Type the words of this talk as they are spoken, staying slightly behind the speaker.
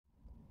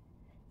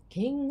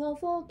King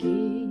of all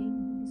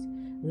kings,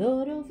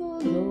 Lord of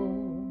all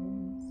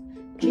lords,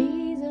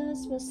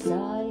 Jesus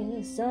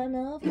Messiah, Son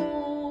of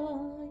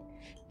God,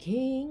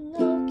 King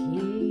of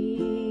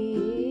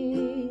kings,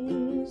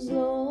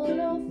 Lord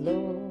of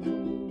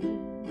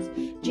lords,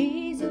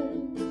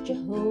 Jesus,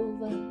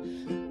 Jehovah,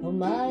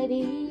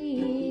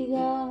 Almighty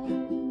God.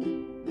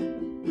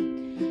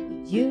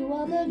 You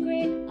are the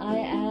great I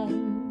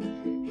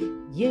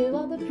am, you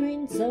are the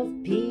Prince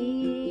of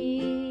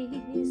Peace,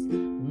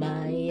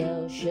 my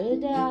El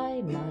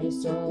Shaddai, my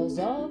source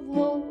of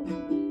hope,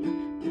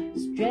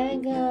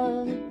 strength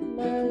of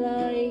my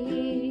life.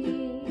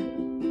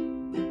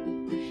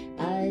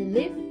 I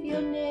lift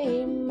your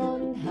name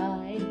on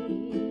high,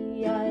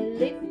 I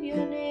lift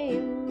your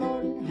name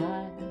on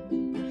high.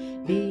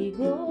 Be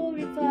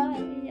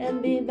glorified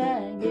and be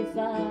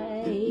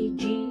magnified,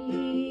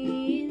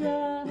 Jesus.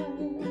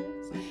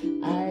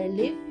 I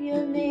lift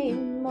your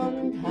name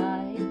on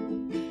high,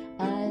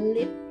 I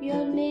lift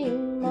your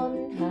name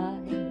on high.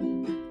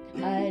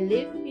 I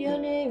lift your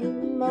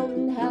name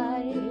on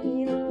high,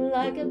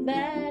 like a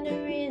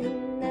banner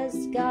in the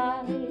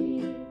sky.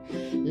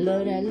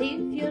 Lord, I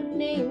lift your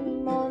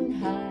name on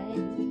high,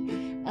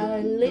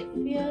 I lift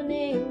your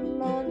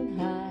name on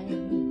high.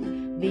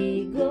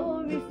 Be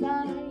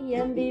glorified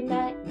and be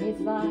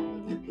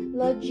magnified,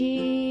 Lord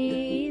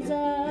Jesus.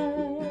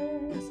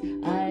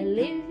 I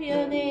lift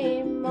your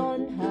name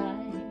on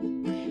high,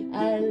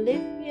 I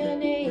lift your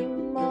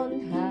name on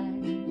high.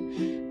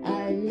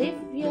 I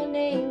lift your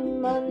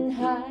name on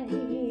high,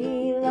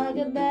 like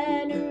a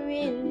banner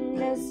in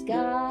the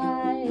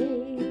sky.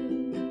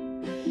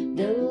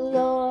 The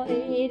Lord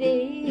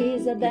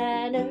is a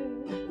banner,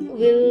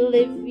 we'll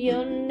lift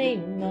your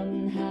name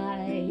on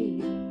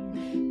high.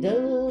 The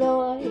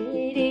Lord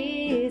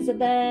is a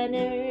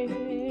banner,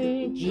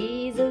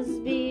 Jesus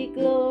be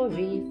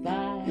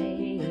glorified.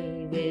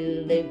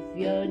 We'll lift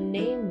your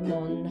name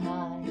on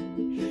high,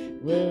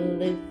 we'll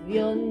lift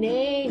your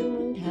name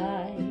on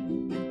high.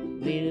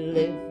 We'll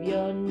lift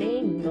your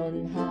name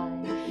on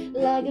high,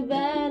 like a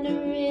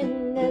banner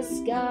in the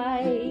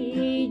sky.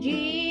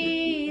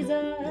 Jesus,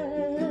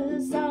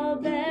 our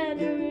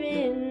banner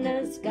in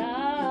the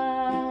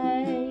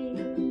sky.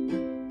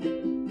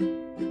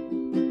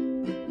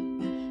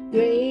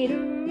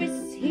 Greater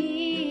is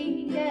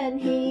he than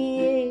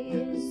he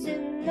is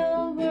in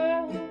the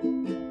world.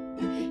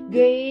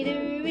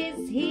 Greater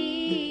is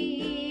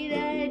he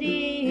that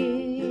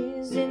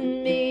is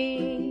in me.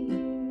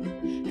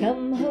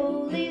 Come,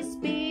 Holy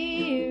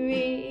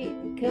Spirit,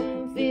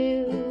 come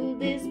fill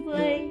this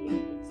place.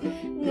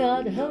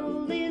 God,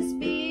 Holy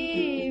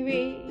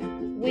Spirit,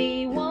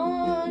 we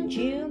want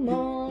you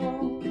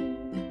more.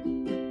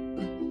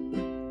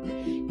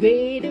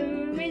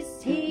 Greater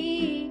is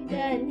he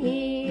than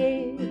he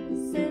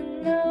is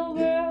in the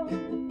world.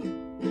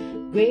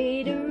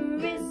 Greater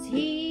is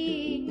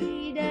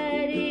he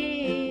that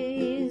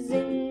is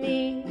in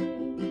me.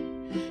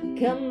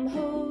 Come,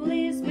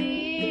 Holy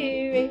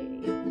Spirit,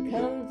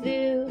 come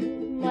fill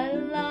my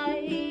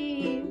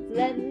life.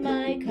 Let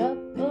my cup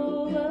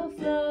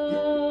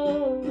overflow,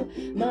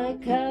 my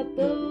cup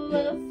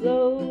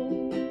overflow.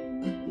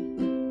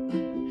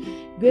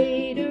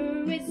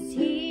 Greater is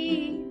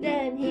he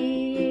than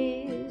he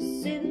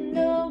is in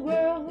the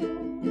world.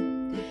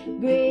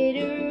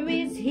 Greater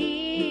is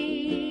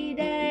he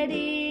that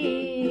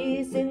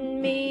is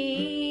in me.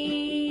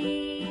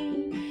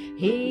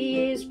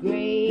 He is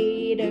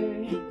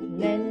greater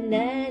than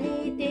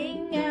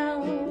anything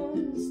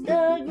else,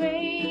 the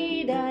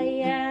great I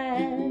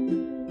am.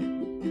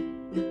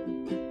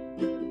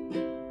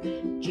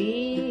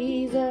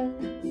 Jesus,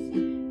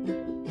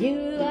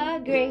 you are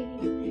great.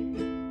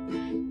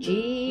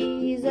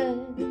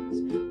 Jesus,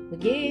 we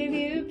give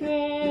you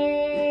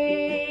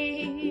praise.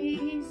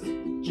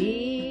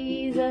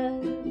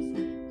 Jesus,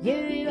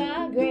 you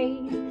are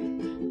great,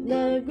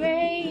 the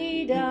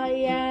great I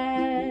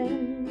am.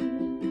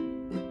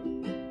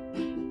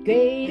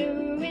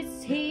 Greater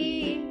is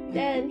he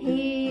than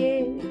he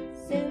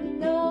is in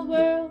the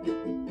world.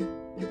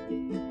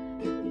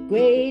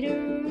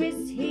 Greater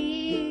is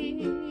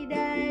he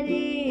that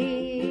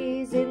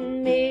is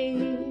in me.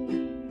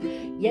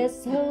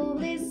 Yes,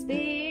 Holy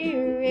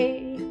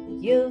Spirit,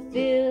 you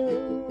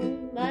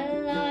fill my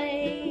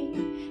life.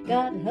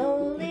 God,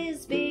 Holy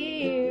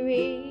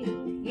Spirit,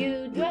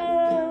 you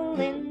dwell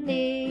in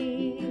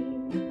me.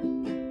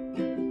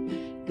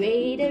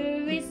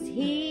 Greater is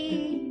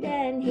he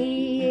than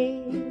he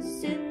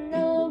is in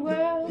the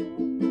world.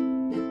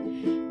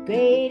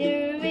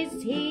 Greater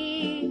is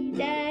he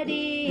that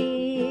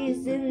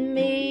is in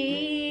me.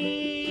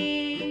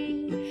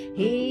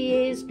 He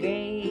is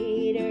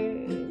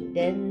greater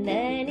than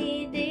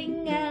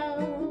anything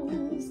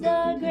else,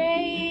 the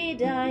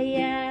great I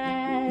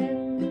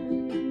am.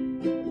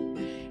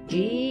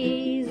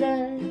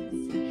 Jesus,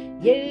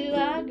 you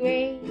are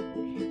great.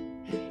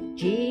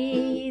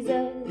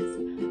 Jesus,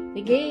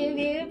 we give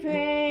you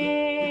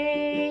praise.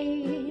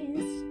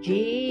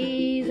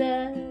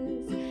 Jesus,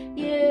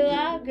 you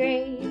are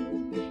great,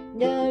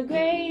 the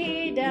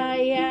great I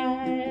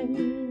am.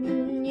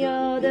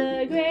 You're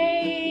the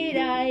great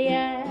I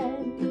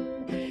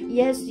am.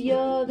 Yes,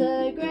 you're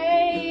the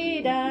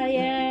great I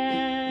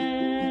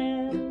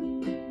am.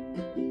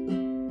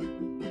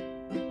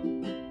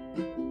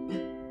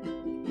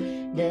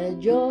 The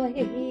joy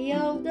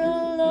of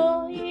the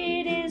Lord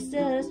is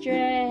the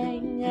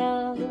strength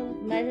of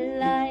my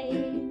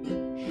life.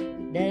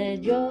 The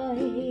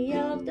joy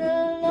of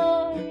the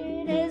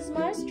Lord is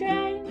my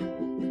strength.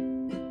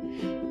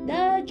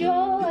 The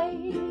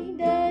joy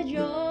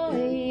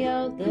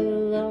of the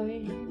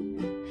Lord,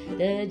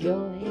 the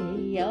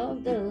joy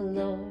of the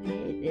Lord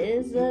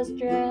is the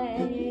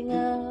strength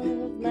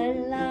of my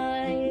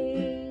life.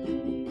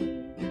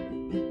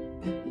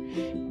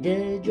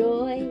 The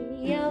joy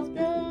of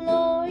the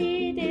Lord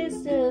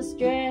is the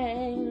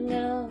strength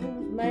of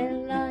my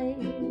life.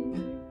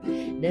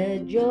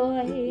 The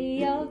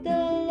joy of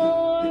the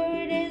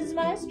Lord is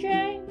my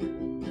strength.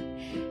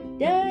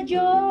 The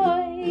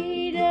joy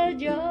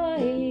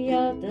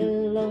of the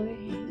Lord.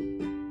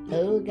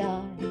 Oh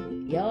God,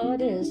 you're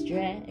the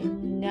strength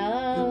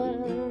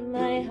of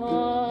my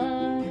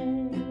heart.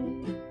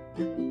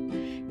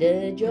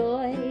 The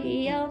joy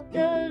of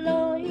the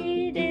Lord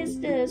is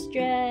the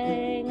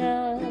strength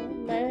of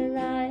my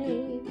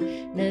life.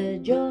 The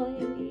joy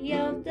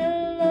of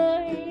the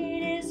Lord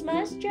is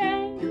my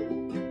strength.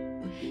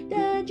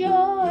 The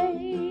joy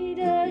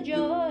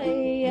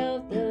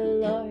of the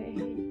Lord.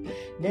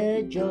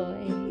 The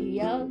joy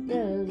of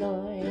the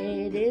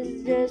Lord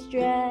is the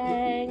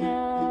strength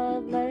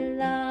of my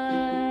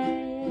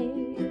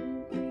life.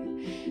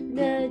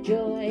 The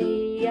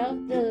joy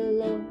of the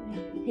Lord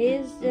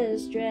is the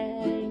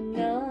strength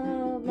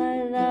of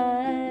my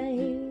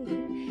life.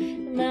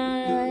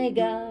 My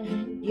God.